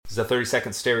This is a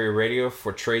 30-second stereo radio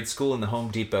for trade school in the Home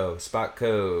Depot. Spot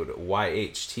code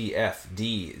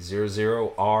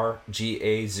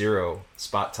YHTFD00RGA0.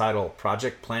 Spot title,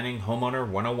 Project Planning Homeowner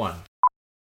 101.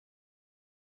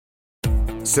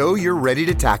 So you're ready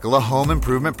to tackle a home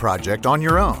improvement project on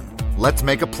your own. Let's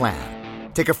make a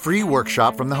plan. Take a free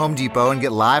workshop from the Home Depot and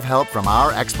get live help from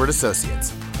our expert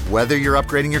associates. Whether you're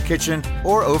upgrading your kitchen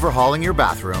or overhauling your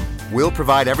bathroom, we'll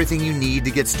provide everything you need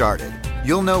to get started.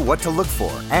 You'll know what to look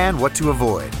for and what to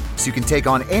avoid, so you can take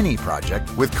on any project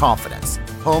with confidence.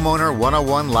 Homeowner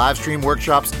 101 live stream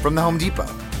workshops from the Home Depot.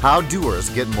 How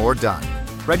doers get more done.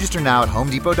 Register now at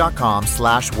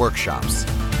homedepot.com/workshops.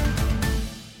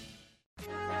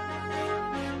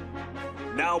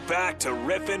 Now back to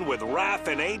Riffin' with Raph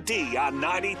and AD on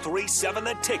 93.7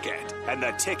 The Ticket and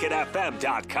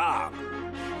theticketfm.com.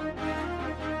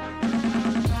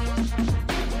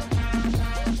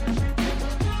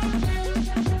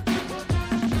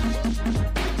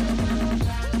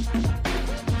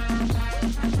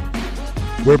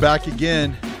 We're back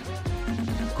again.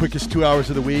 Quickest 2 hours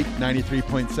of the week,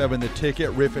 93.7 The Ticket.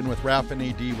 Riffin' with Raph and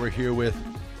AD. We're here with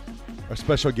our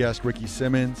special guest, Ricky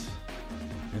Simmons,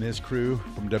 and his crew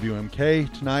from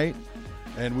WMK tonight.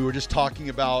 And we were just talking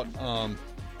about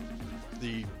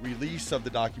the release of the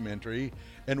documentary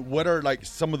and what are like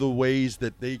some of the ways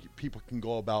that people can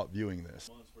go about viewing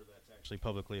this. Actually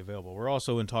publicly available. We're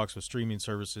also in talks with streaming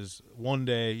services. One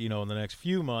day, in the next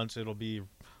few months, it'll be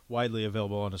widely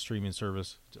available on a streaming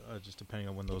service, just depending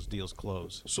on when those deals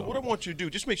close. So what I want you to do,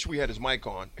 just make sure we had his mic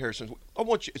on, Harrison. I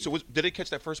want you. So did they catch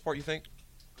that first part? You think?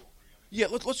 Yeah,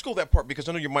 let's go that part because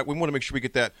I know your mic. We want to make sure we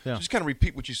get that. Yeah. Just kind of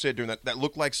repeat what you said during that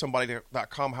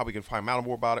looklikesomebody.com. How we can find out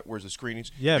more about it. Where's the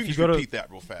screens? Yeah, if you go repeat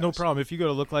that real fast. No problem. If you go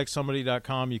to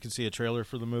looklikesomebody.com, you can see a trailer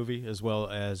for the movie as well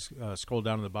as scroll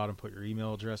down to the bottom, put your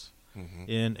email address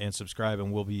in, and subscribe,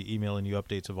 and we'll be emailing you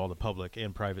updates of all the public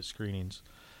and private screenings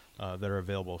that are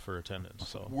available for attendance.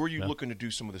 So, where are you looking to do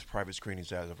some of this private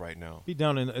screenings as of right now?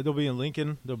 They'll be in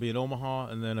Lincoln, they'll be in Omaha,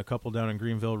 and then a couple down in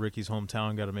Greenville, Ricky's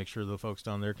hometown. Got to make sure the folks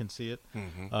down there can see it.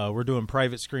 We're doing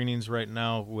private screenings right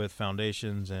now with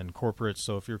foundations and corporates.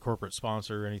 So if you're a corporate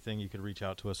sponsor or anything, you could reach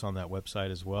out to us on that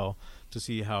website as well to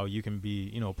see how you can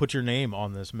be, put your name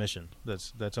on this mission.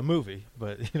 That's a movie,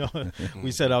 but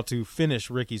we set out to finish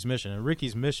Ricky's mission, and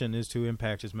Ricky's mission is to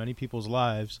impact as many people's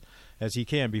lives as he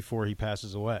can before he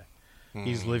passes away.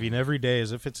 He's living every day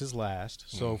as if it's his last.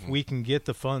 So if we can get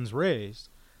the funds raised,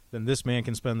 then this man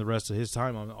can spend the rest of his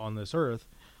time on this earth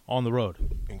on the road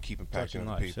and keep impacting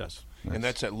other people. Yes. And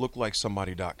that's at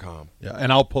looklikesomebody.com. Yeah,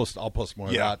 and I'll post more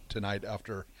of that tonight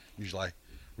after usually I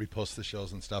repost the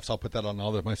shows and stuff. So I'll put that on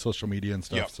all of my social media and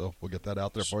stuff. So we'll get that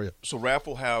out there for you. So Raph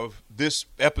will have this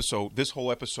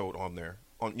whole episode on there.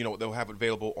 They'll have it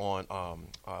available on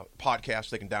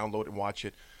podcasts. They can download it and watch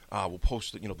it. We'll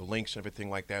post the links and everything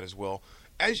like that as well.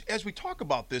 As we talk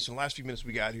about this in the last few minutes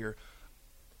we got here,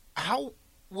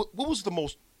 what was the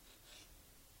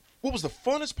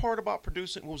funnest part about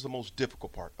producing? What was the most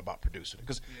difficult part about producing it?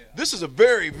 Because this is a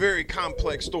very, very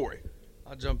complex story.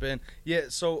 I'll jump in. Yeah.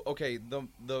 So okay, the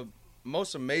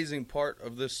most amazing part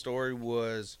of this story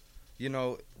was,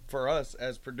 for us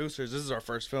as producers, this is our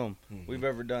first film we've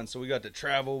ever done. So we got to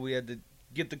travel. We had to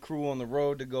get the crew on the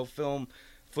road to go film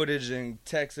footage in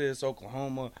Texas,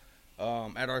 Oklahoma,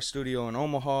 at our studio in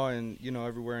Omaha, and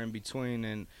everywhere in between.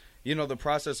 And the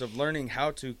process of learning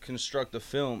how to construct a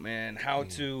film and how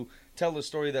to tell a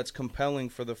story that's compelling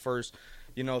for the first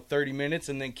 30 minutes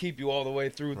and then keep you all the way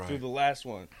through the last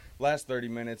 30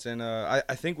 minutes. And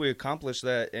I think we accomplished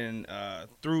that, and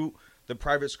through the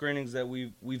private screenings that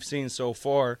we've seen so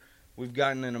far, we've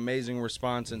gotten an amazing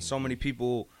response, and so many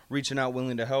people reaching out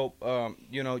willing to help.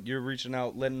 You're reaching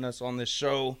out, letting us on this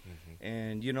show,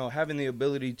 and having the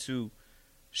ability to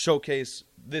showcase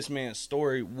this man's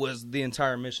story was the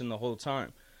entire mission the whole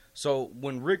time. So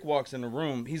when Rick walks in the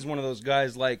room, he's one of those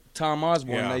guys like Tom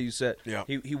Osborne that you said. Yeah.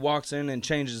 He walks in and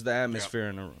changes the atmosphere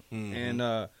in the room.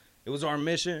 And it was our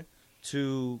mission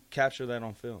to capture that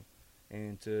on film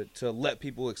and to let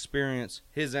people experience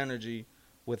his energy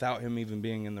without him even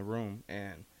being in the room.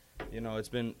 And it's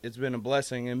been a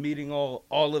blessing, and meeting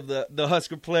all of the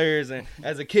Husker players, and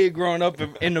as a kid growing up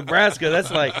in Nebraska, that's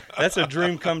a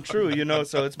dream come true,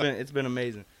 so it's been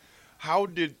amazing. How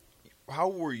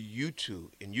were you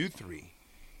two and you three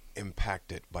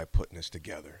impacted by putting this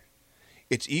together?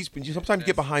 It's easy. Sometimes you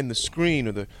get behind the screen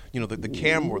or the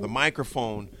camera or the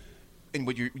microphone, and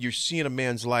what you're seeing a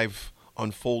man's life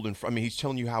unfold he's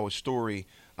telling you how a story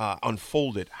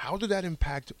unfolded. How did that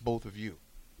impact both of you?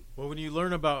 Well, when you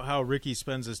learn about how Ricky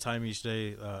spends his time each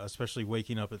day, especially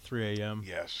waking up at 3 a.m.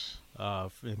 Yes.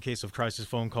 In case of crisis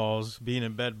phone calls, being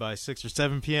in bed by 6 or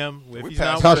 7 p.m. If he's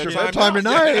passed not Husker working, Time of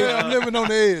night. I'm living on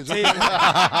the edge.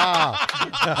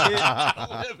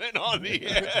 Living on the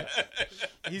edge.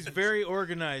 He's very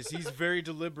organized. He's very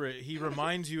deliberate. He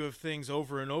reminds you of things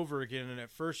over and over again. And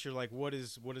at first, you're like, "What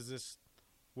is this?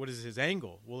 What is his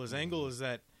angle?" Well, his angle is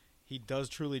that he does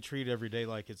truly treat every day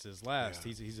like it's his last.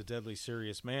 Yeah. He's a deadly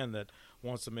serious man that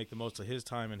wants to make the most of his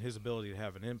time and his ability to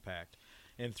have an impact.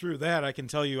 And through that, I can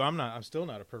tell you, I'm still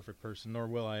not a perfect person, nor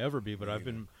will I ever be. But I've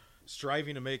been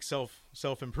striving to make self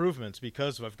improvements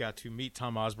because I've got to meet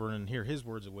Tom Osborne and hear his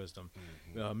words of wisdom,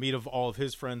 meet of all of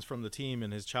his friends from the team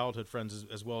and his childhood friends,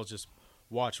 as well as just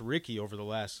watch Ricky over the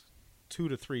last 2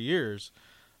 to 3 years.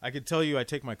 I could tell you I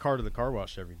take my car to the car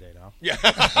wash every day now. Yeah.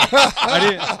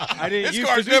 I didn't. This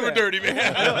car's never dirty,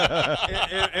 man.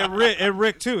 And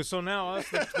Rick too. So now us,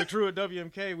 the crew at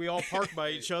WMK, we all park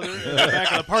by each other in the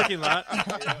back of the parking lot,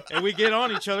 and we get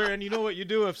on each other. And you know what you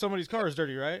do if somebody's car is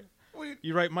dirty, right?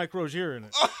 You write Mike Rozier in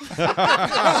it.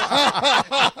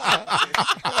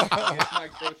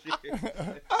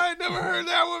 I never heard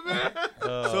that one, man.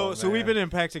 So we've been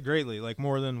impacted greatly, like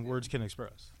more than words can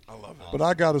express. I love it. But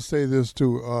I got to say this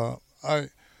too.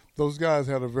 Those guys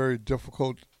had a very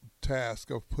difficult task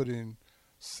of putting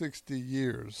 60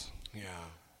 years,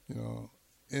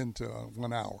 into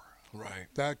 1 hour. Right.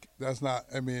 That's not.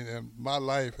 I mean, in my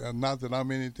life, and not that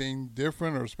I'm anything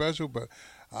different or special, but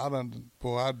I've done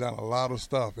a lot of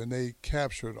stuff, and they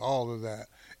captured all of that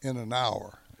in an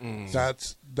hour.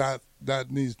 That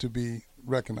needs to be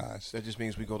recognized. That just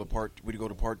means we go to part 2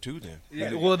 then.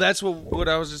 Yeah, well, that's what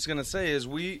I was just gonna say is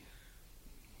we've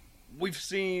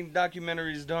seen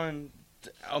documentaries done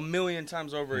a million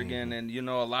times over again, and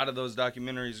a lot of those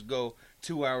documentaries go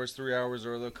 2 hours, 3 hours,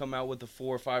 or they'll come out with a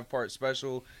 4 or 5 part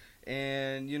special,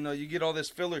 and you get all this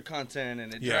filler content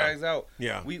and it drags out.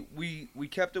 Yeah, we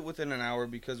kept it within an hour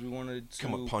because we wanted to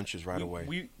come up punches right away.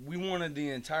 We wanted the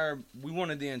entire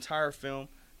film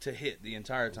to hit the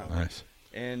entire time. Nice.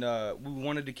 And we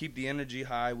wanted to keep the energy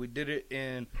high. We did it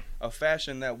in a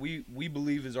fashion that we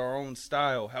believe is our own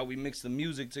style, how we mix the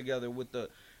music together with the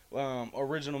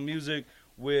original music,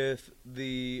 with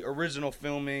the original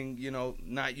filming,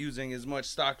 not using as much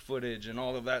stock footage and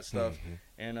all of that stuff,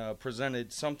 and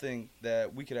presented something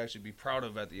that we could actually be proud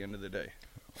of at the end of the day.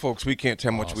 Folks, we can't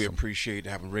tell how much we appreciate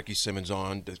having Ricky Simmons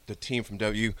on, the team from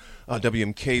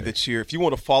WMK that's here. If you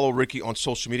want to follow Ricky on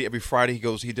social media, every Friday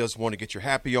he does want to get your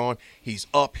happy on. He's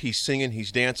up, he's singing,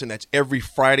 he's dancing. That's every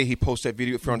Friday he posts that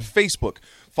video. If you're on Facebook,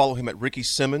 follow him at Ricky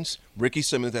Simmons. Ricky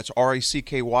Simmons, that's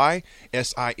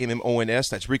RACKYSIMMONS.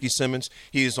 That's Ricky Simmons.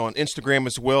 He is on Instagram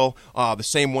as well. The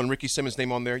same one, Ricky Simmons'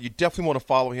 name on there. You definitely want to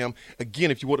follow him.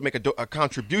 Again, if you want to make a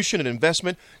contribution, an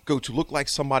investment, go to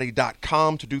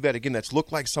looklikesomebody.com to do that. Again, that's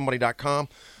looklikesomebody.com.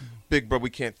 Big bro, we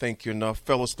can't thank you enough.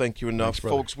 Fellas, thank you enough.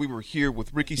 Thanks, folks, we were here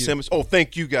with Ricky Simmons. Oh,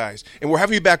 thank you guys. And we're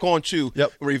having you back on, too.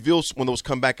 Yep. Reveal when those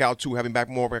come back out, too. Having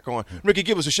more back on. Ricky,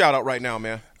 give us a shout-out right now,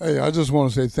 man. Hey, I just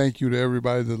want to say thank you to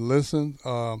everybody that listened.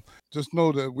 Just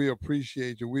know that we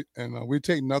appreciate you. We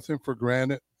take nothing for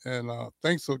granted. And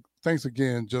thanks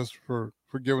again just for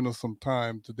giving us some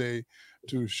time today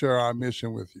to share our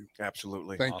mission with you.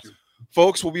 Absolutely. Thank you.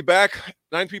 Folks, we'll be back.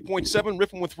 93.7,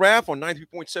 Riffing with Raph on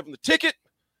 93.7 The Ticket.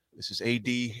 This is AD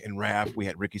and Raph. We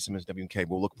had Ricky Simmons, WMK.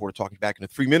 We'll look forward to talking back in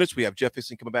 3 minutes. We have Jeff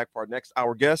Hisson coming back for our next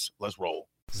hour guest. Let's roll.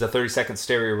 This is a 30-second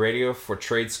stereo radio for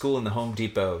Trade School in the Home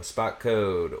Depot. Spot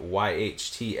code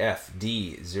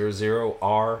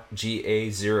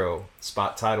YHTFD00RGA0.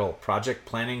 Spot title, Project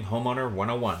Planning Homeowner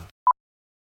 101.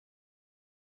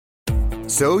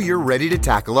 So you're ready to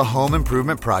tackle a home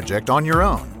improvement project on your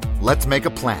own. Let's make a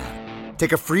plan.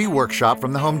 Take a free workshop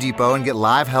from the Home Depot and get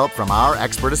live help from our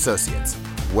expert associates.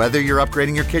 Whether you're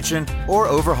upgrading your kitchen or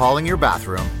overhauling your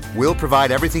bathroom, we'll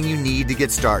provide everything you need to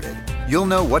get started. You'll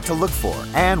know what to look for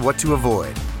and what to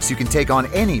avoid, so you can take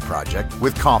on any project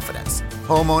with confidence.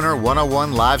 Homeowner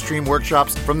 101 live stream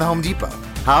workshops from the Home Depot.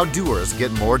 How doers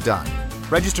get more done.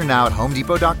 Register now at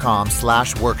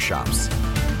homedepot.com/workshops.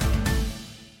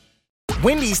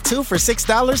 Wendy's 2 for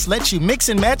 $6 lets you mix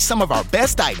and match some of our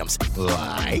best items,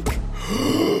 like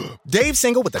Dave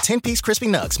Single with a 10-piece crispy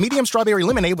nugs, medium strawberry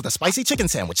lemonade with a spicy chicken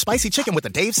sandwich, spicy chicken with a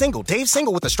Dave Single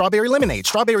with a strawberry lemonade,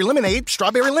 strawberry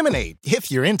lemonade, if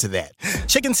you're into that.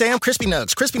 Chicken Sam, crispy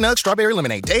nugs, strawberry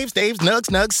lemonade, Dave's,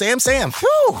 nugs, Sam.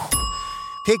 Whew.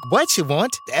 Pick what you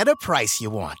want at a price you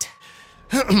want.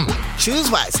 Choose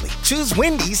wisely. Choose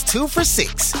Wendy's 2 for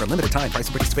 $6. For a limited time, price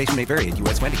and participation may vary at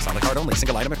U.S. Wendy's. On the card only.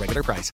 Single item at regular price.